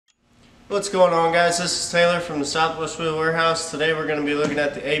What's going on, guys? This is Taylor from the Southwest Wheel Warehouse. Today we're going to be looking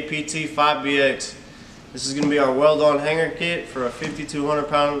at the APT 5BX. This is going to be our weld-on hanger kit for a 5,200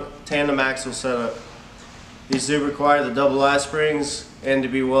 pound tandem axle setup. These do require the double eye springs and to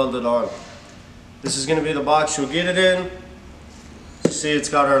be welded on. This is going to be the box you'll get it in. You see it's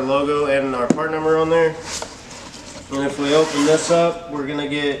got our logo and our part number on there. And if we open this up, we're going to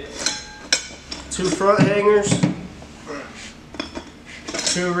get 2 front hangers,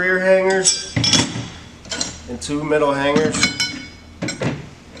 2 rear hangers, and 2 middle hangers.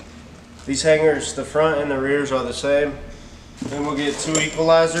 These hangers, the front and the rears, are the same. Then we'll get 2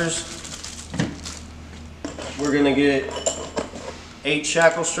 equalizers. We're going to get 8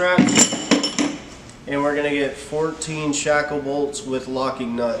 shackle straps, and we're going to get 14 shackle bolts with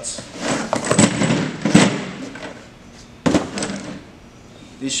locking nuts.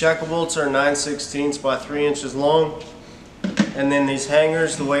 These shackle bolts are 9/16 by 3 inches long. And then these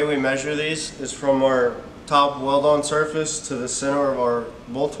hangers, the way we measure these is from our top weld-on surface to the center of our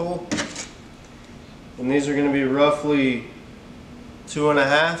bolt hole. And these are going to be roughly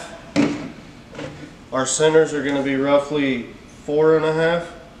 2.5. Our centers are going to be roughly 4.5.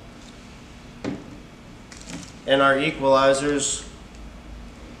 And our equalizers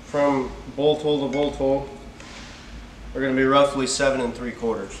from bolt hole to bolt hole are going to be roughly 7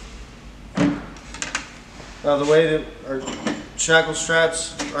 3/4. Now the way that our shackle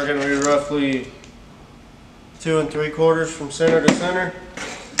straps are going to be roughly 2 3/4 from center to center.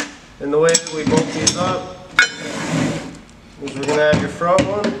 And the way that we bolt these up is we're going to have your front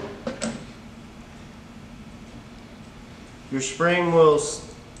one. Your spring will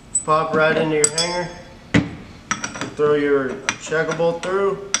pop right into your hanger. You'll throw your shackle bolt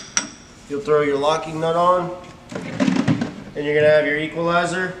through. You'll throw your locking nut on. And you're going to have your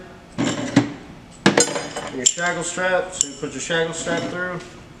equalizer. Your shackle strap, so you put your shackle strap through,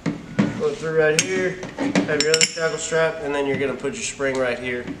 go through right here, have your other shackle strap, and then you're going to put your spring right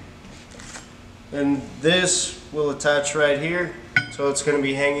here. And this will attach right here, so it's going to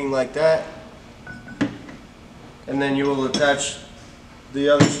be hanging like that. And then you will attach the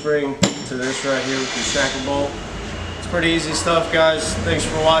other spring to this right here with your shackle bolt. It's pretty easy stuff, guys. Thanks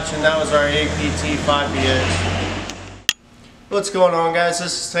for watching. That was our APT 5BX. What's going on, guys?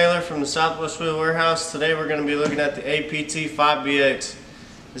 This is Taylor from the Southwest Wheel Warehouse. Today we're going to be looking at the APT 5BX.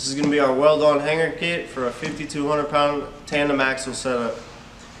 This is going to be our weld-on hanger kit for a 5,200 pound tandem axle setup.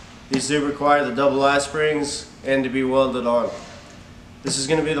 These do require the double eye springs and to be welded on. This is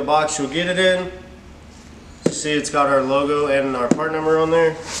going to be the box you'll get it in. You see it's got our logo and our part number on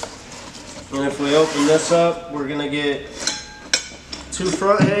there. And if we open this up, we're going to get 2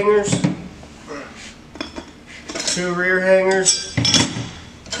 front hangers, 2 rear hangers,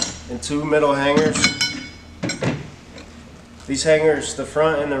 and 2 middle hangers. These hangers, the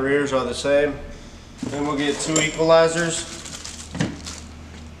front and the rears, are the same. Then we'll get 2 equalizers.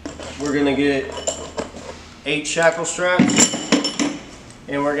 We're going to get 8 shackle straps,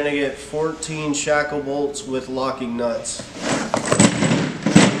 and we're going to get 14 shackle bolts with locking nuts.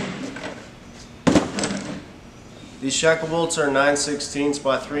 These shackle bolts are 9/16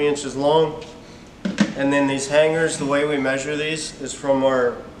 by 3 inches long. And then these hangers, the way we measure these is from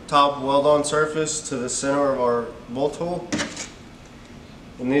our top weld-on surface to the center of our bolt hole.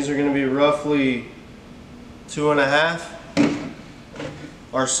 And these are going to be roughly 2.5.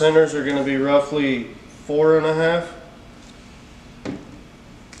 Our centers are going to be roughly 4.5.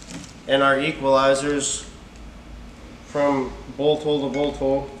 And our equalizers from bolt hole to bolt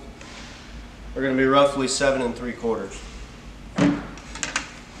hole are going to be roughly 7 3/4.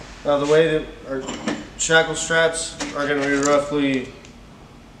 Now the way that our shackle straps are going to be roughly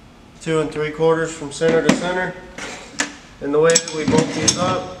 2 3/4 from center to center. And the way that we bolt these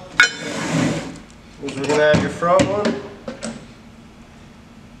up is we're going to have your front one.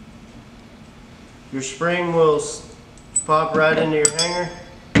 Your spring will pop right into your hanger.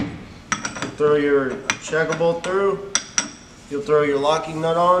 You'll throw your shackle bolt through. You'll throw your locking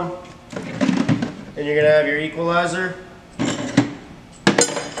nut on. And you're going to have your equalizer.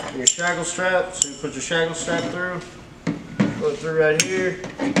 Your shackle strap, so you put your shackle strap through, go through right here,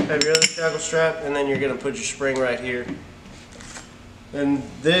 have your other shackle strap, and then you're going to put your spring right here. And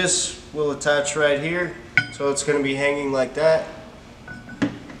this will attach right here, so it's going to be hanging like that.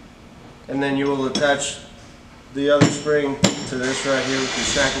 And then you will attach the other spring to this right here with your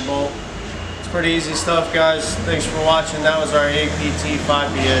shackle bolt. It's pretty easy stuff, guys. Thanks for watching. That was our APT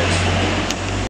 5BX.